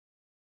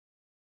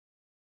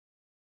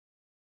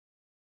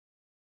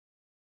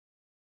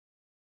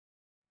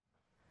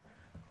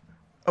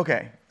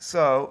Okay,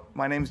 so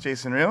my name is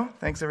Jason Rihel.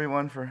 Thanks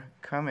everyone for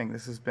coming.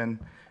 This has been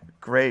a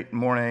great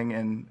morning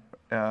and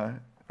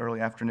early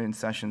afternoon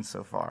sessions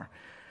so far.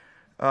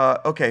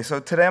 Okay,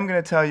 so today I'm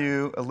going to tell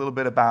you a little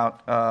bit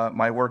about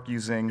my work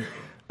using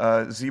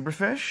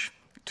zebrafish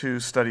to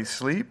study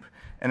sleep.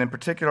 And in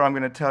particular, I'm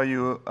going to tell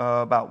you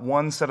about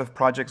one set of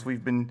projects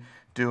we've been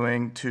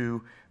doing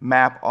to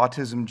map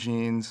autism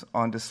genes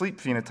onto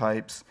sleep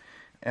phenotypes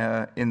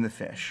in the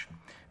fish.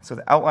 So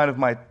the outline of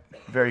my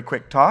very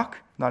quick talk,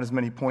 not as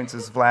many points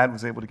as Vlad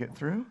was able to get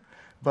through,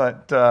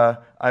 but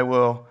I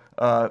will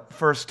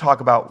first talk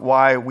about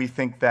why we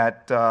think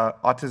that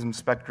autism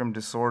spectrum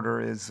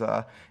disorder is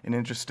an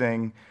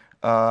interesting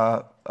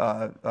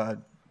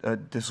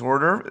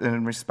disorder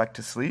in respect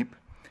to sleep.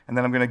 And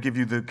then I'm going to give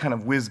you the kind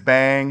of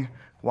whiz-bang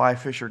why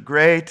fish are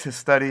great to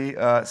study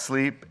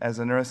sleep as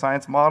a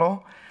neuroscience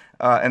model.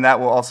 And that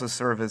will also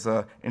serve as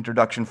an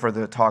introduction for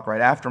the talk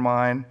right after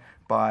mine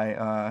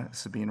by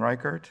Sabine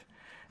Reichert.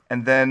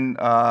 And then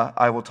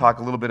I will talk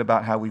a little bit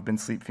about how we've been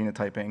sleep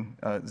phenotyping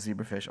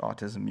zebrafish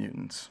autism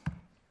mutants.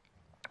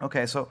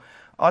 Okay, so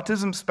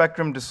autism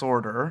spectrum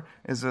disorder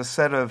is a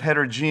set of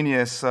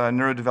heterogeneous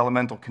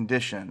neurodevelopmental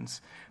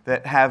conditions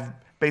that have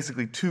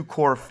basically two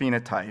core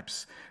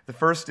phenotypes. The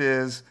first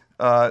is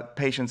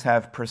patients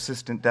have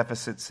persistent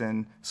deficits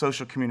in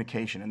social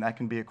communication, and that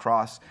can be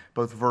across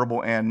both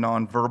verbal and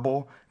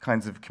nonverbal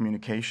kinds of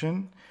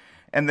communication.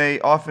 And they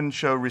often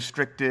show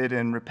restricted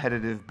and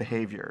repetitive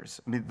behaviors.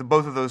 I mean,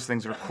 both of those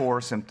things are core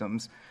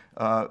symptoms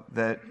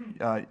that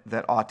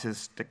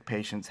autistic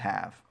patients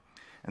have.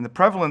 And the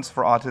prevalence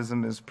for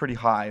autism is pretty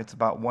high. It's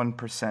about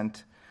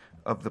 1%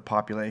 of the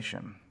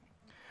population.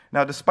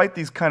 Now, despite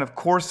these kind of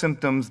core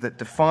symptoms that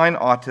define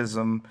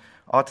autism,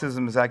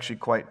 autism is actually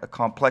quite a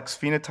complex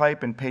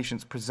phenotype, and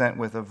patients present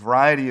with a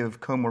variety of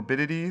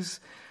comorbidities,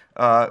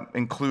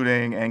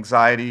 including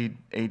anxiety,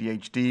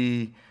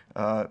 ADHD.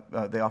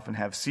 They often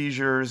have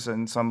seizures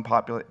in some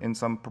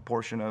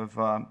proportion of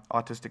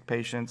autistic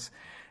patients.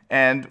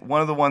 And one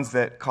of the ones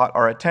that caught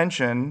our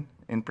attention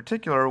in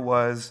particular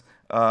was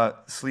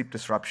sleep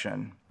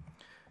disruption.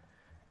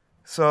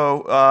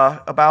 So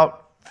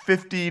about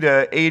 50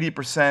 to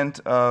 80%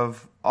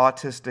 of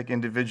autistic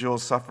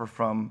individuals suffer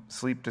from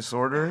sleep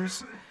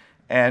disorders,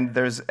 and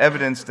there's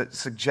evidence that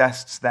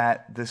suggests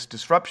that this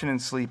disruption in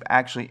sleep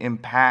actually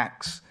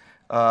impacts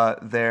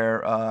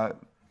their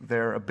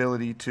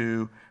ability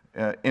to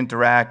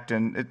interact,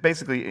 and it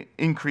basically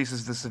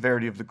increases the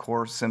severity of the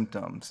core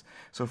symptoms.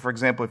 So, for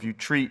example, if you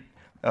treat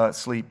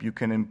sleep, you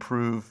can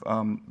improve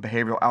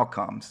behavioral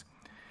outcomes.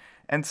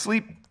 And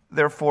sleep,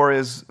 therefore,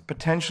 is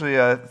potentially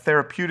a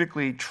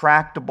therapeutically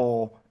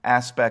tractable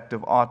aspect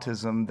of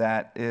autism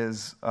that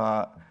is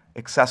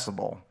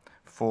accessible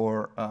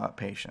for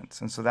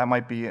patients. And so that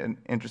might be an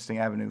interesting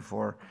avenue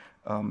for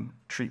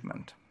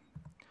treatment.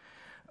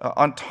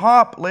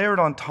 Layered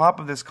on top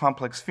of this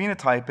complex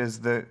phenotype is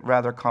the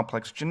rather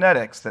complex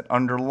genetics that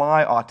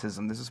underlie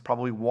autism. This is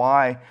probably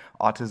why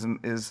autism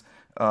is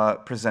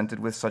presented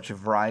with such a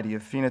variety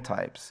of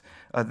phenotypes.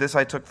 This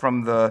I took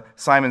from the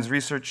Simons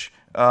Research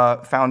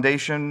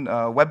Foundation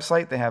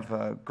website. They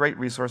have great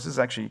resources,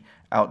 actually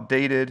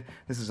outdated.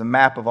 This is a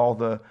map of all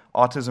the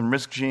autism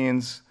risk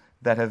genes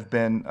that have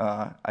been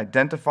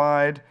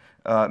identified.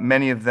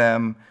 Many of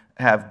them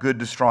have good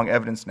to strong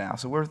evidence now.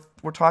 So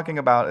we're talking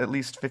about at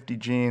least 50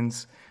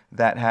 genes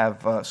that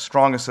have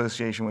strong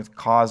association with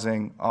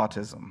causing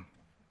autism.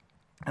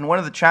 And one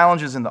of the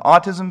challenges in the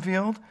autism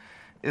field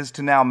is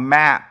to now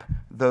map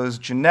that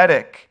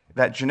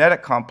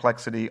genetic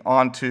complexity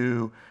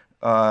onto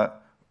the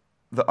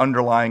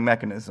underlying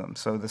mechanism.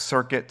 So the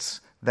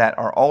circuits that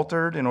are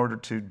altered in order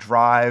to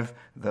drive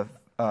the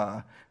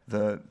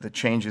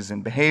changes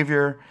in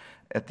behavior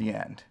at the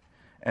end.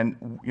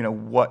 And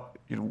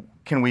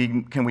can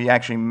we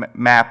actually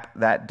map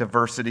that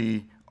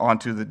diversity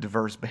onto the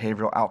diverse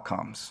behavioral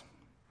outcomes?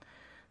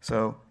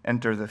 So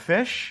enter the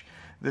fish.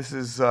 This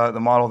is the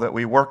model that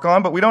we work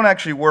on, but we don't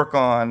actually work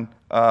on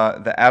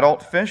the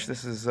adult fish.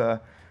 This is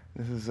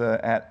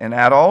an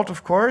adult,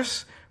 of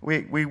course.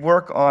 We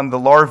work on the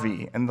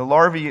larvae, and the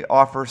larvae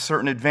offer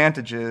certain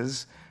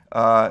advantages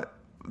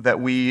that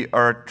we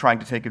are trying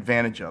to take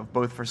advantage of,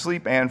 both for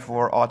sleep and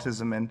for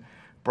autism and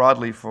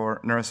broadly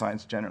for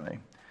neuroscience generally.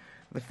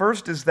 The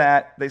first is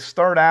that they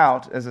start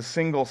out as a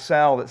single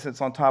cell that sits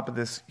on top of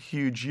this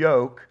huge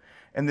yolk,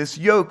 and this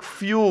yolk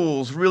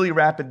fuels really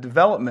rapid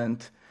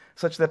development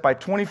such that by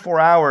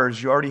 24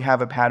 hours you already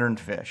have a patterned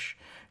fish.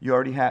 You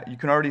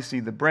can already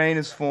see the brain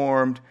is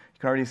formed, you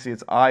can already see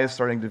its eye is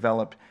starting to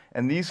develop,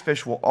 and these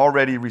fish will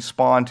already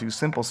respond to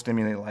simple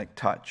stimuli like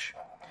touch.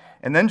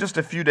 And then just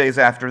a few days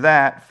after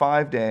that,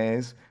 5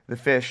 days, the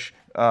fish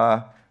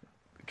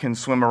can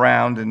swim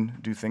around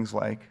and do things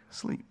like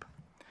sleep.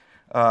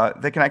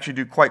 They can actually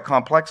do quite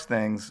complex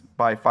things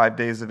by 5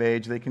 days of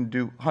age. They can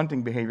do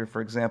hunting behavior, for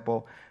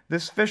example.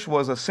 This fish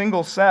was a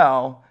single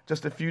cell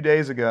just a few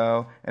days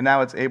ago, and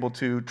now it's able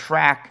to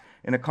track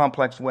in a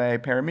complex way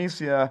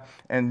paramecia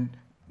and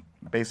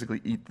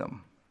basically eat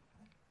them.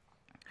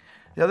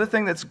 The other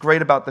thing that's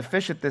great about the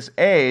fish at this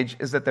age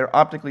is that they're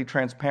optically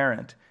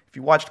transparent. If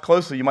you watched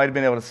closely, you might have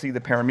been able to see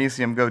the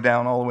paramecium go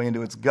down all the way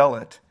into its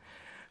gullet.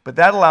 But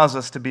that allows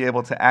us to be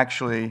able to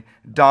actually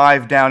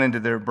dive down into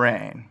their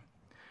brain.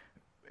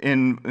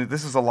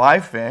 This is a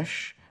live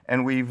fish,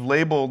 and we've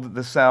labeled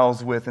the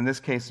cells with, in this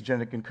case, a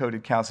genetic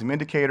encoded calcium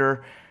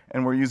indicator,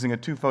 and we're using a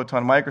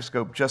 2-photon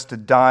microscope just to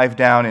dive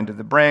down into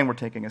the brain. We're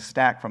taking a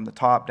stack from the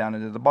top down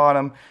into the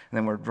bottom, and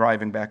then we're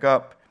driving back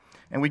up.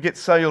 And we get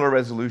cellular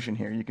resolution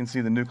here. You can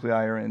see the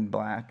nuclei are in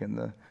black, and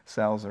the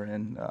cells are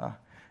in,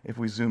 if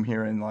we zoom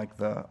here, in like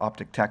the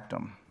optic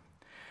tectum.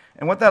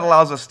 And what that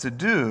allows us to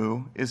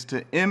do is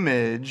to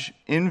image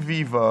in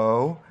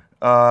vivo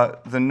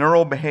the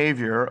neural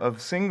behavior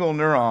of single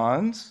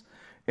neurons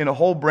in a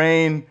whole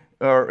brain,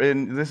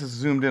 this is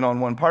zoomed in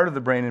on one part of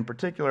the brain in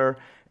particular,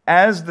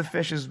 as the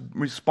fish is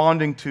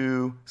responding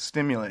to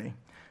stimuli.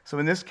 So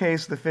in this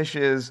case, the fish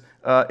is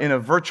in a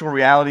virtual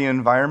reality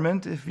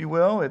environment, if you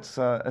will. It's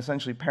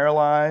essentially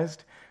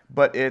paralyzed,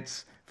 but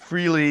it's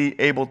freely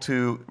able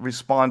to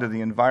respond to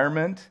the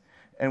environment.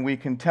 And we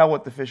can tell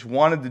what the fish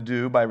wanted to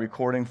do by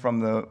recording from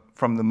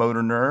the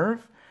motor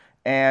nerve.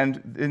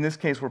 And in this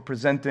case, we're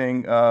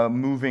presenting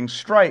moving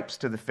stripes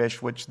to the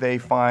fish, which they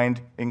find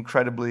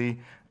incredibly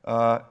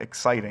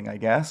exciting, I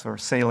guess, or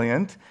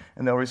salient.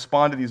 And they'll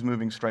respond to these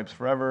moving stripes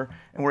forever.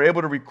 And we're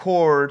able to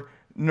record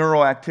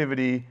neural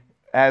activity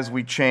as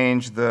we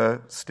change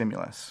the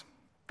stimulus.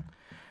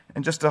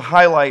 And just to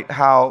highlight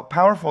how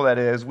powerful that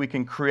is, we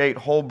can create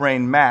whole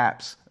brain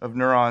maps of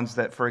neurons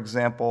that, for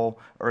example,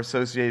 are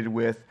associated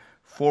with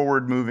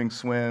forward-moving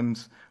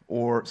swims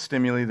or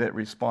stimuli that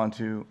respond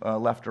to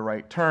left or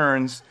right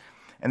turns.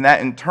 And that,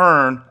 in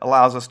turn,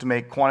 allows us to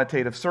make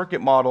quantitative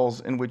circuit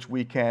models in which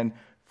we can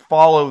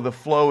follow the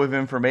flow of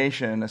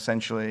information,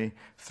 essentially,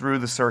 through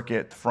the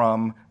circuit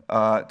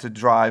to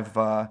drive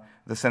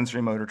the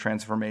sensory motor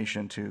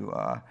transformation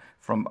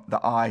from the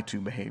eye to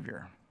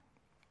behavior.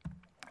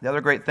 The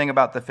other great thing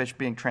about the fish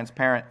being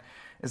transparent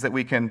is that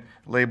we can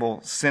label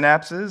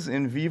synapses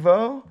in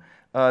vivo.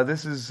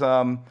 This is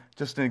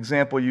just an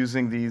example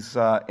using these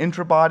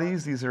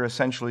intrabodies. These are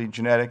essentially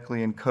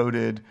genetically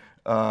encoded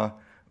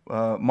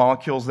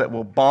molecules that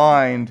will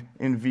bind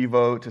in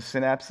vivo to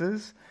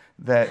synapses,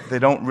 that they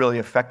don't really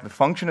affect the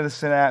function of the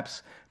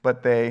synapse,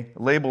 but they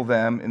label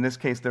them. In this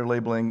case, they're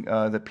labeling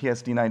the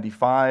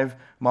PSD95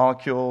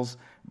 molecules,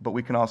 but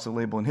we can also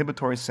label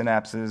inhibitory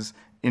synapses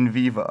in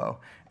vivo.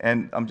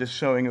 And I'm just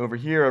showing over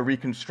here a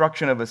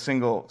reconstruction of a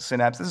single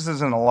synapse. This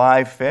is an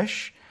alive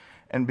fish.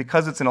 And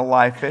because it's an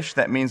alive fish,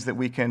 that means that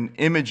we can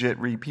image it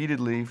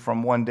repeatedly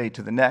from one day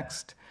to the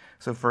next.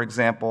 So, for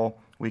example,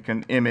 we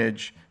can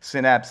image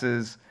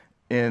synapses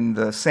in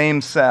the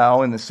same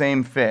cell, in the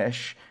same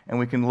fish, and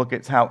we can look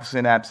at how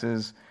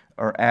synapses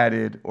are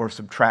added or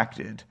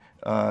subtracted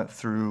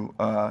through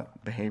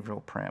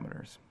behavioral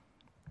parameters.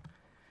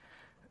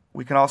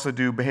 We can also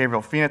do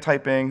behavioral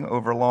phenotyping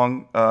over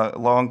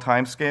long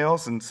time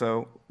scales, and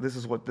so this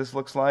is what this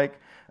looks like.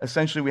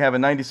 Essentially, we have a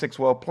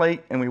 96-well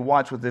plate, and we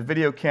watch with the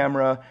video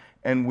camera,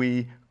 and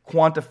we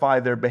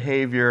quantify their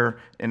behavior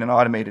in an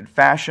automated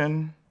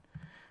fashion.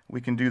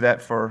 We can do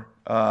that for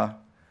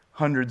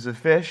hundreds of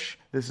fish.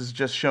 This is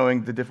just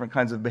showing the different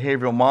kinds of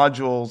behavioral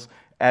modules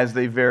as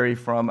they vary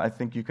from, I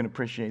think you can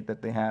appreciate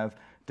that they have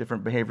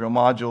different behavioral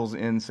modules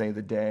in, say,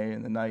 the day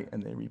and the night,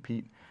 and they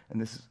repeat.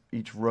 And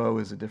each row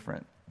is a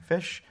different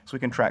fish. So we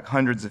can track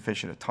hundreds of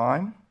fish at a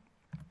time.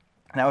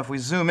 Now, if we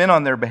zoom in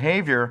on their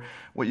behavior,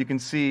 what you can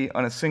see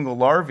on a single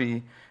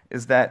larvae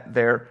is that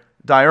they're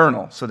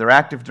diurnal. So they're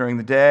active during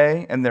the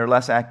day, and they're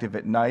less active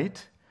at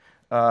night.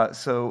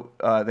 So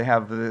they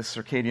have the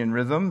circadian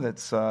rhythm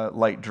that's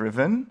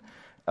light-driven.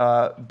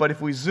 But if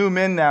we zoom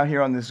in now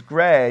here on this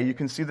gray, you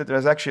can see that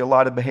there's actually a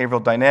lot of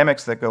behavioral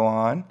dynamics that go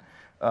on.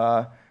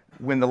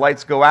 When the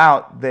lights go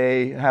out,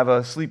 they have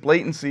a sleep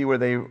latency where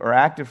they are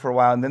active for a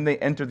while, and then they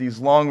enter these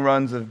long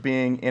runs of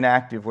being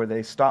inactive, where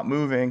they stop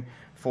moving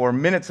for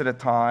minutes at a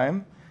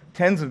time,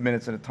 tens of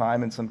minutes at a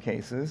time in some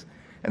cases,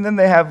 and then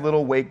they have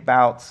little wake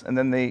bouts, and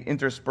then they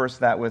intersperse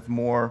that with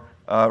more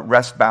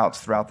rest bouts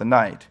throughout the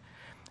night.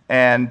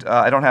 And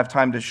I don't have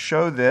time to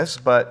show this,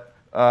 but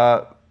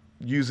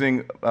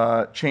using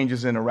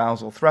changes in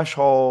arousal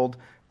threshold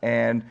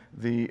and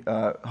the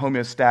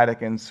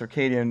homeostatic and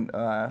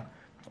circadian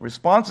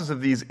responses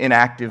of these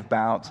inactive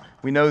bouts,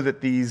 we know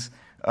that these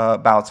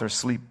bouts are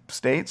sleep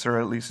states, or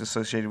at least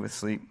associated with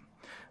sleep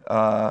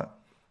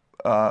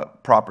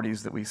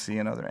properties that we see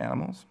in other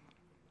animals.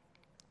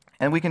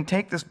 And we can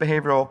take this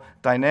behavioral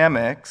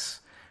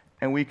dynamics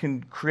and we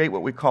can create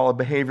what we call a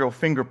behavioral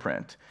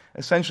fingerprint.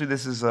 Essentially,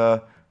 this is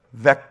a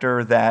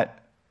vector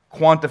that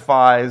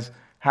quantifies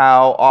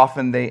how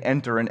often they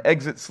enter and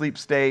exit sleep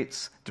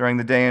states during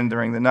the day and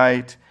during the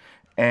night.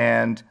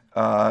 And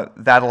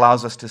that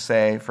allows us to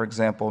say, for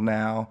example,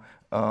 now,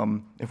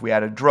 if we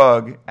add a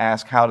drug,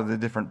 ask how do the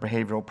different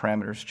behavioral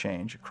parameters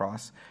change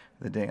across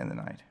the day and the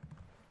night.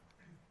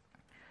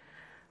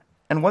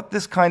 And what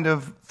this kind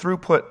of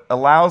throughput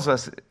allows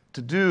us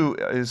to do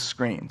is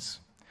screens.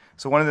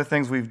 So one of the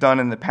things we've done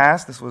in the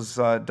past, this was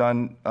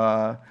done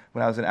when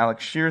I was in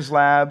Alex Shear's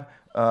lab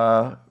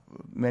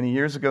many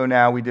years ago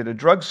now, we did a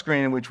drug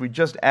screen in which we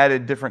just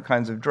added different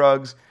kinds of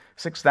drugs,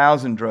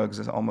 6,000 drugs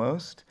is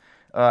almost,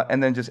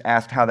 and then just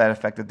asked how that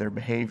affected their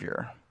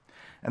behavior.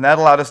 And that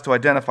allowed us to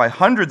identify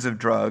hundreds of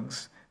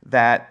drugs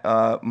that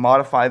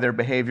modify their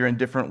behavior in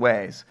different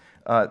ways.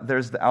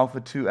 There's the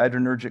alpha-2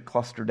 adrenergic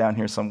cluster down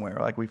here somewhere.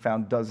 Like we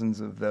found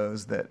dozens of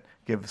those that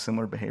give a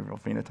similar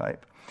behavioral phenotype.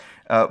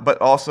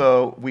 But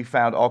also we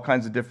found all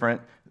kinds of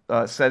different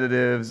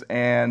sedatives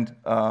and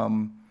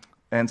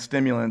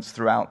stimulants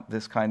throughout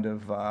this kind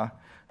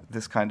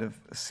of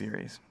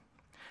series.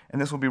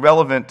 And this will be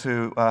relevant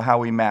to how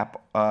we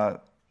map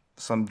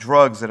some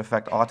drugs that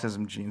affect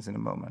autism genes in a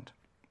moment.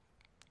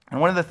 And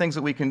one of the things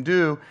that we can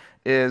do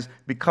is,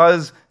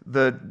 because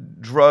the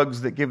drugs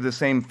that give the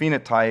same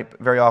phenotype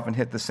very often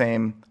hit the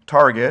same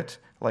target,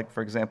 like,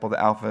 for example, the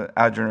alpha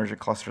adrenergic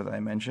cluster that I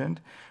mentioned,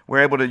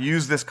 we're able to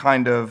use this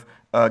kind of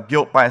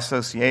guilt by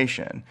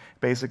association.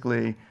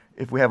 Basically,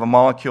 if we have a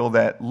molecule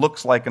that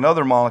looks like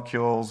another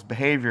molecule's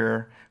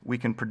behavior, we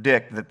can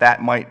predict that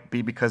that might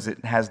be because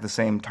it has the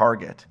same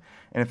target.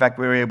 And in fact,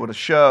 we were able to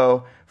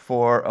show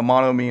for a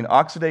monoamine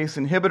oxidase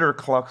inhibitor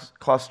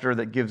cluster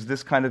that gives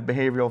this kind of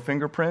behavioral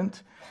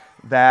fingerprint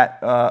that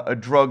a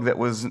drug that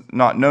was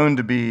not known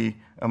to be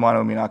a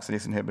monoamine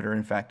oxidase inhibitor,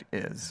 in fact,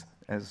 is,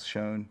 as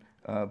shown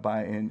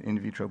by an in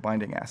vitro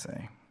binding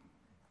assay.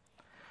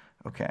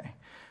 Okay,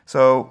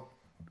 so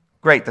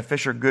great, the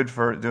fish are good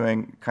for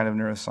doing kind of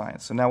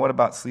neuroscience. So now what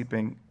about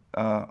sleeping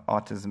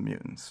autism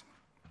mutants?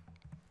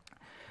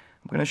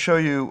 I'm going to show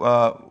you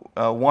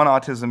one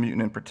autism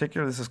mutant in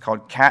particular. This is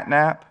called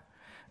catnap.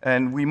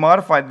 And we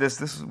modified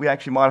this. We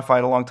actually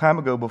modified a long time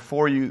ago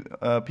before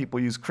people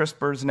use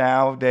CRISPRs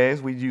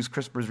nowadays. We use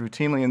CRISPRs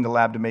routinely in the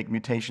lab to make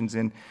mutations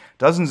in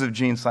dozens of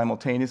genes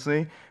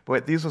simultaneously.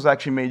 But these was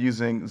actually made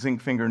using zinc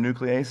finger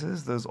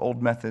nucleases. Those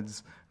old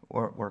methods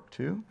work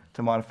too,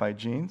 to modify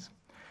genes.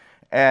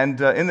 And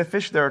in the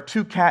fish, there are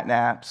two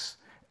catnaps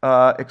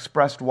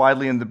expressed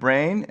widely in the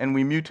brain, and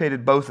we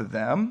mutated both of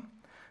them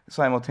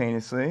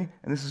simultaneously.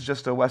 And this is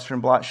just a Western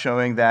blot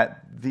showing that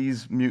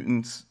these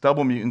mutants,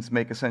 double mutants,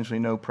 make essentially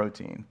no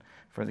protein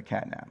for the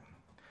catnap.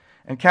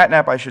 And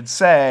catnap, I should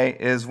say,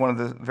 is one of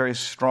the very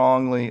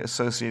strongly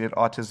associated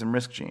autism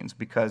risk genes,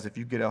 because if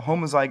you get a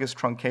homozygous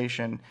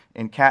truncation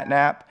in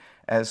catnap,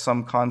 as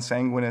some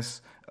consanguineous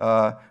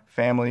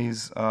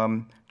families'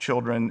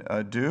 children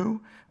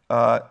do,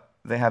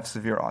 they have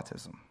severe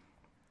autism.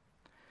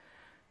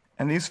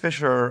 And these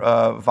fish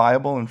are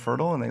viable and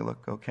fertile, and they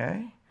look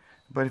okay.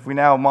 But if we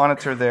now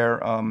monitor their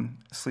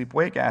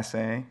sleep-wake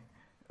assay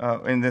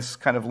in this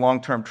kind of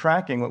long-term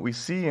tracking, what we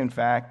see, in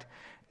fact,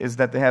 is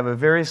that they have a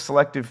very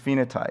selective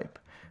phenotype.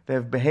 They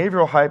have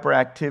behavioral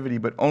hyperactivity,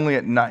 but only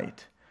at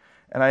night.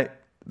 And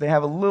they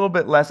have a little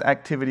bit less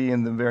activity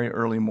in the very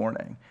early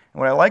morning. And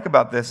what I like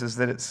about this is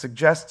that it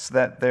suggests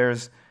that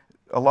there's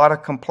a lot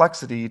of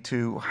complexity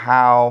to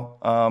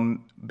how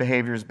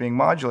behavior is being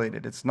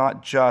modulated. It's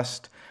not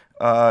just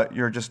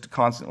you're just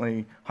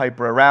constantly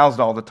hyper-aroused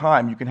all the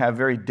time. You can have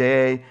very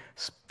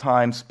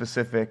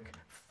day-time-specific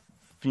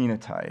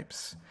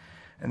phenotypes.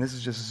 And this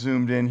is just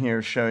zoomed in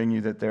here showing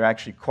you that they're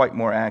actually quite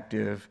more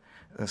active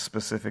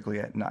specifically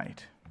at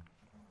night.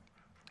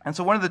 And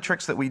so one of the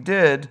tricks that we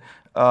did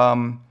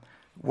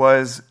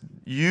was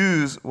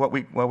use what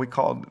we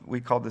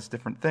called this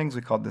different things.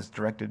 We called this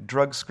directed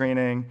drug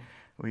screening.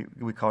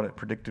 We called it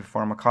predictive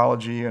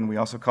pharmacology, and we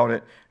also called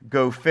it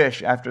Go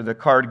Fish, after the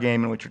card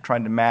game in which you're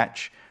trying to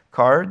match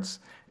cards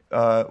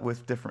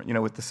with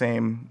different, with the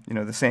same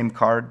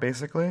card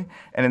basically.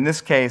 And in this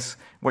case,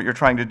 what you're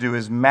trying to do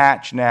is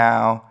match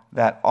now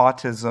that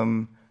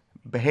autism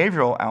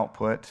behavioral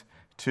output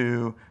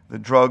to the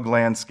drug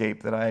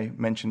landscape that I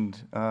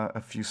mentioned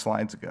a few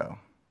slides ago.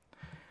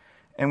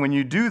 And when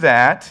you do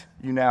that,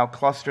 you now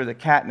cluster the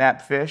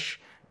catnap fish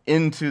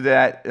into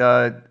that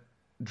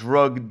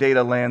drug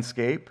data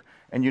landscape,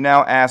 and you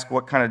now ask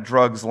what kind of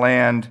drugs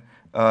land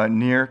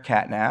near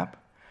catnap.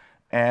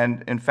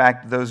 And in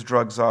fact, those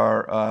drugs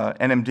are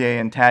NMDA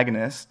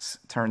antagonists,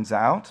 turns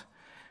out.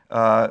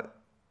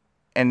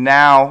 And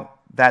now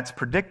that's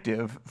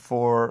predictive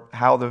for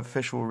how the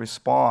fish will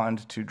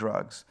respond to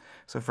drugs.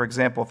 So for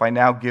example, if I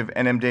now give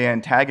NMDA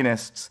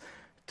antagonists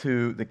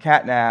to the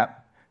catnap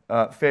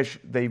fish,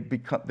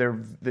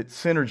 it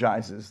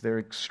synergizes. They're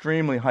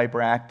extremely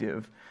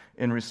hyperactive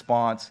in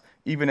response,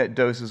 even at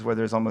doses where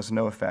there's almost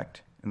no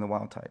effect in the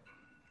wild type.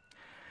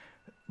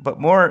 But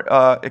more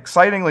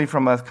excitingly,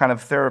 from a kind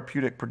of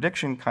therapeutic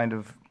prediction kind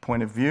of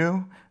point of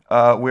view,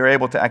 we're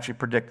able to actually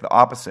predict the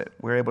opposite.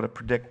 We're able to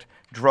predict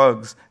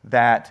drugs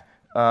that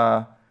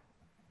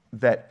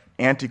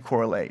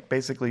anti-correlate.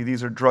 Basically,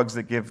 these are drugs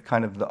that give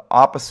kind of the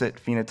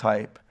opposite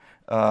phenotype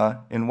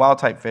in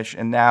wild-type fish,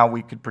 and now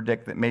we could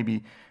predict that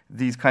maybe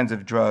these kinds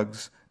of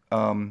drugs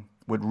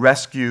would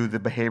rescue the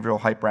behavioral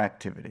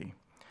hyperactivity.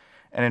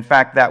 And in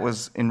fact, that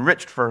was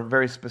enriched for a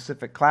very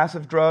specific class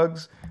of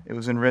drugs. It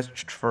was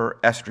enriched for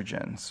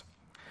estrogens.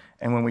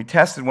 And when we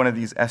tested one of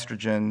these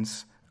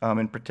estrogens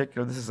In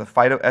particular, this is a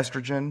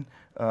phytoestrogen.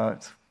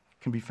 It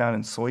can be found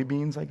in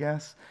soybeans, I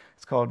guess.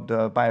 It's called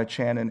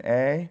biochanin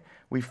A.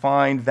 We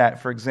find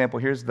that, for example,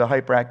 here's the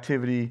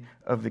hyperactivity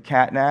of the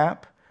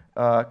catnap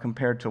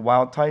compared to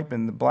wild type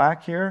in the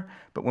black here.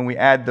 But when we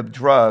add the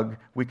drug,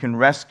 we can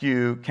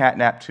rescue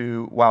catnap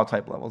to wild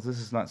type levels. This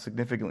is not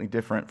significantly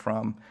different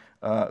from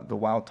the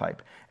wild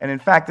type. And in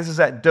fact, this is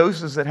at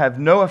doses that have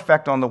no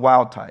effect on the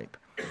wild type.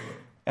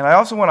 And I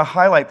also want to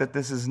highlight that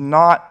this is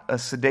not a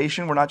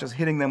sedation. We're not just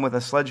hitting them with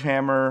a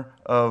sledgehammer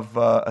of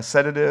a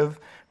sedative,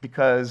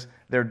 because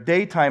their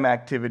daytime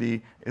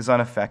activity is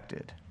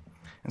unaffected.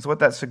 And so what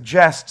that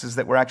suggests is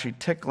that we're actually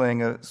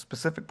tickling a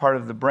specific part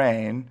of the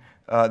brain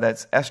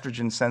that's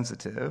estrogen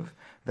sensitive,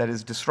 that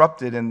is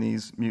disrupted in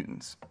these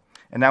mutants.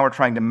 And now we're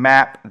trying to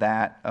map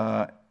that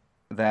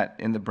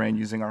in the brain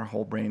using our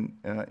whole brain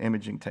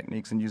imaging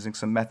techniques and using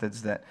some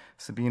methods that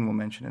Sabine will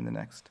mention in the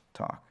next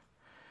talk.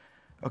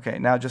 Okay,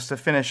 now just to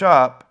finish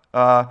up,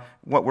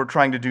 what we're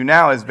trying to do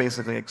now is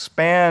basically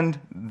expand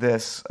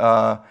this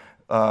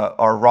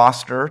our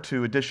roster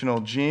to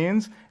additional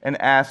genes and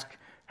ask,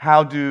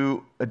 how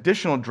do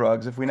additional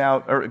drugs,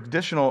 or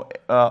additional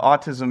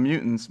autism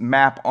mutants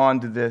map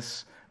onto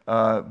this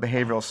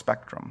behavioral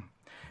spectrum?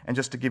 And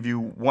just to give you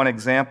one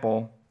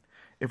example,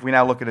 if we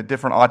now look at a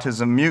different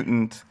autism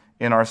mutant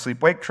in our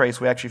sleep-wake trace,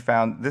 we actually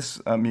found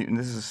this mutant.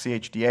 This is a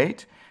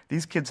CHD8.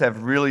 These kids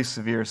have really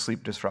severe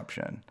sleep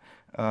disruption.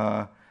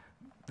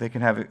 They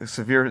can have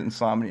severe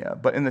insomnia.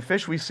 But in the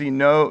fish, we see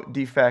no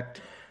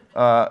defect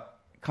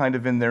kind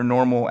of in their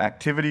normal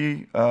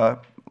activity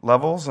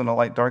levels in a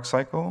light-dark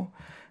cycle.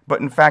 But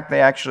in fact,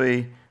 they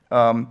actually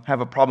have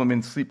a problem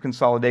in sleep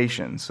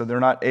consolidation. So they're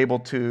not able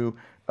to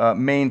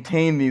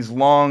maintain these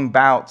long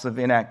bouts of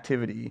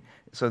inactivity.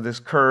 So this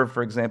curve,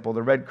 for example,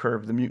 the red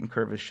curve, the mutant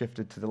curve, is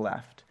shifted to the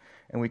left.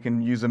 And we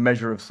can use a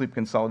measure of sleep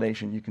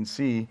consolidation. You can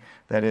see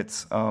that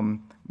it's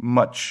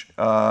much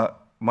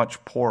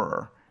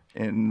poorer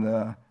in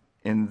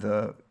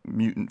the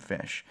mutant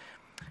fish.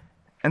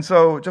 And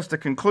so just to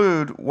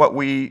conclude, what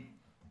we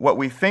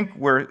think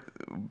we're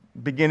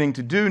beginning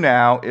to do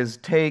now is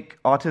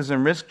take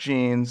autism risk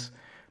genes,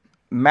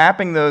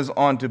 mapping those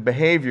onto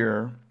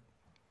behavior,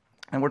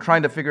 and we're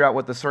trying to figure out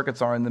what the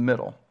circuits are in the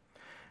middle.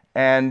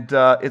 And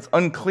it's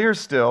unclear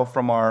still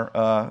from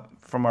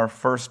our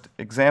first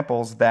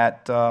examples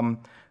that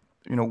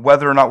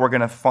whether or not we're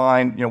going to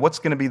find what's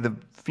going to be the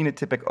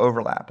phenotypic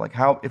overlap. Like,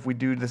 how, if we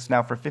do this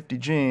now for 50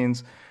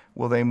 genes,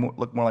 will they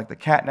look more like the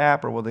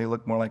catnap, or will they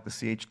look more like the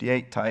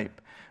CHD8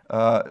 type?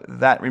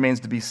 That remains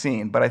to be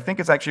seen. But I think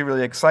it's actually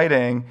really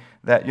exciting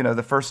that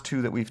the first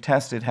two that we've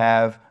tested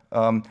have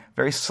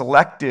very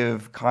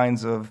selective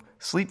kinds of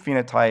sleep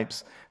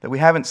phenotypes that we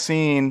haven't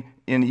seen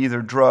in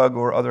either drug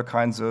or other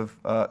kinds of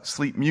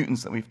sleep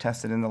mutants that we've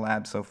tested in the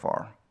lab so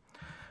far.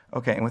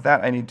 Okay, and with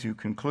that, I need to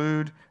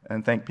conclude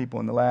and thank people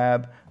in the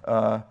lab.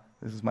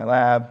 This is my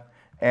lab.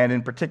 And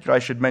in particular, I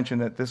should mention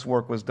that this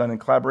work was done in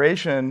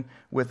collaboration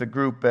with a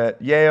group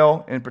at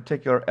Yale, in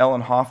particular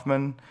Ellen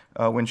Hoffman,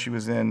 when she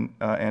was in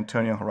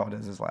Antonio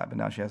Heraldez's lab, and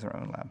now she has her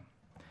own lab.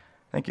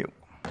 Thank you.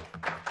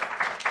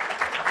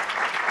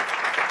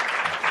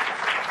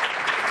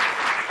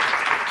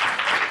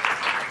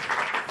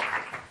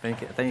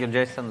 Thank you,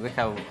 Jason. We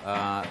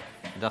have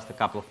just a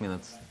couple of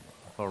minutes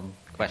for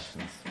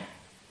questions.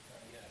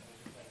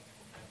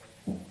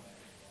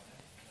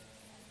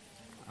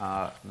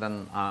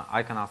 Then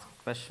I can ask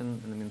a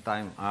question in the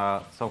meantime.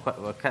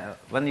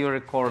 When you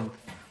record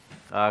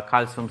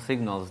calcium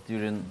signals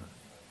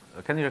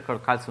can you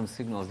record calcium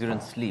signals during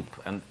sleep?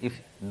 And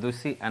do you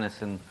see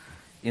anything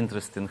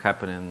interesting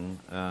happening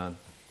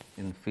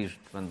in fish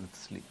when it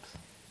sleeps?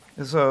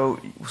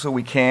 So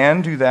we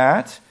can do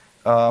that.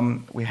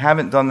 We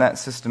haven't done that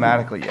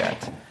systematically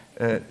yet.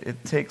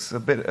 It takes a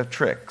bit of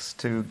tricks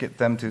to get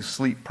them to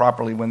sleep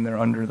properly when they're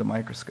under the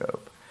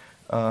microscope.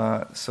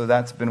 So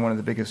that's been one of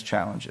the biggest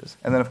challenges.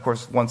 And then, of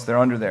course, once they're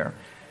under there,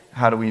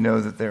 how do we know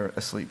that they're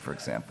asleep, for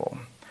example?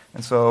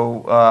 And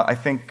so I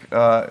think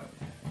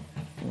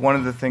one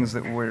of the things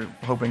that we're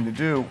hoping to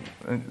do,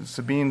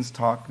 Sabine's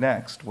talk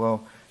next,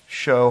 will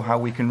show how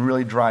we can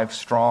really drive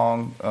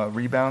strong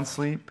rebound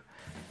sleep.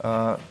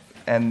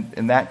 And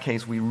in that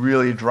case, we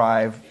really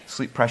drive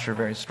sleep pressure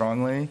very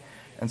strongly.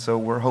 And so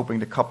we're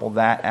hoping to couple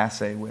that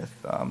assay with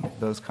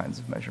those kinds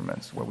of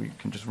measurements where we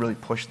can just really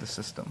push the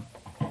system.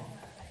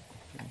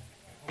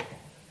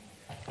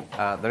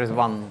 There is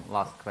one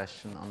last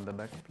question on the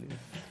back, please.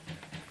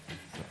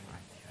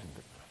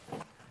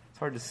 It's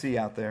hard to see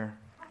out there.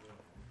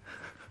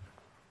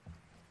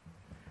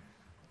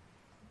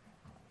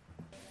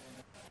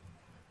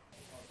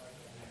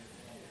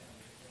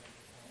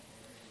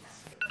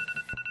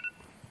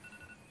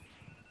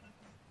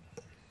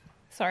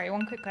 Sorry,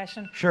 one quick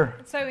question. Sure.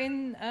 So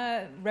in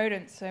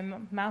rodents, so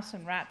mouse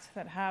and rats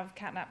that have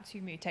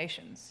catnap2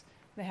 mutations,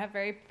 they have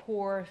very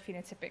poor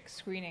phenotypic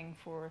screening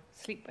for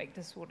sleep-wake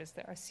disorders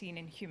that are seen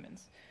in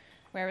humans.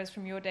 Whereas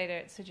from your data,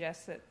 it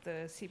suggests that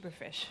the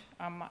zebrafish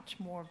are much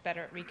more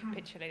better at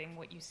recapitulating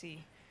what you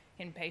see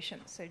in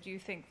patients. So do you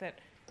think that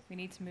we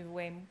need to move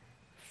away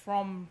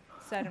from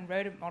certain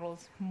rodent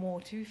models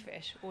more to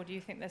fish, or do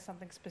you think there's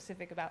something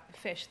specific about the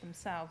fish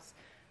themselves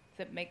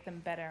that make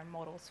them better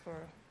models for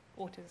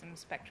autism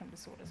spectrum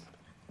disorders?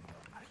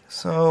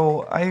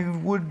 So I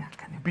would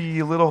be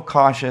a little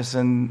cautious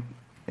in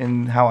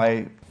how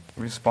I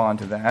respond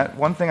to that.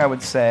 One thing I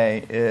would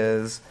say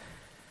is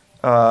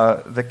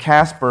the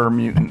Casper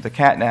mutant, the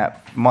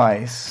catnap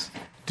mice,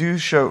 do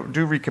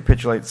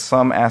recapitulate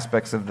some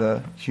aspects of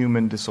the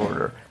human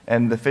disorder,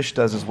 and the fish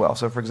does as well.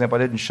 So, for example, I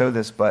didn't show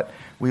this, but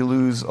we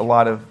lose a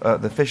lot of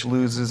the fish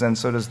loses, and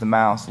so does the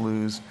mouse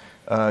lose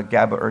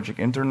GABAergic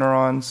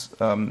interneurons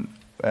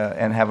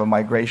and have a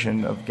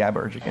migration of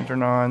GABAergic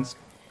interneurons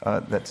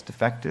that's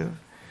defective.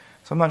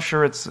 So I'm not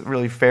sure it's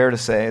really fair to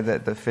say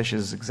that the fish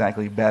is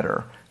exactly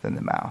better than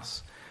the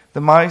mouse.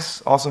 The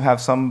mice also have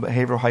some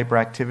behavioral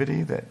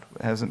hyperactivity that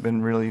hasn't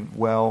been really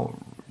well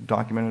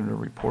documented or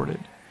reported.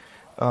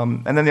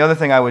 And then the other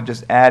thing I would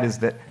just add is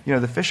that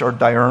the fish are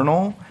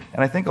diurnal,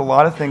 and I think a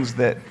lot of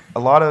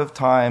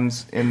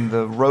times in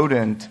the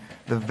rodent,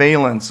 the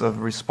valence of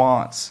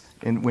response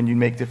when you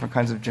make different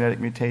kinds of genetic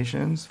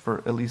mutations,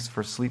 at least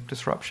for sleep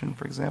disruption,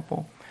 for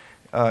example,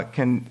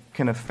 can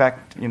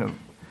affect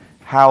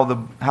how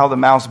the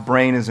mouse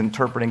brain is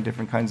interpreting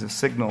different kinds of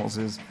signals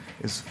is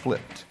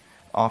flipped,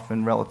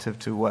 often relative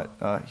to what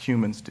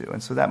humans do.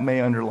 And so that may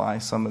underlie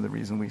some of the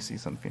reason we see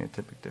some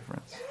phenotypic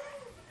difference.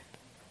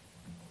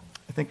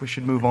 I think we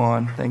should move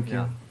on. Thank you.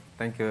 Yeah.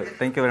 Thank you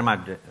very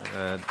much,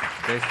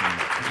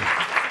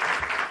 Jason.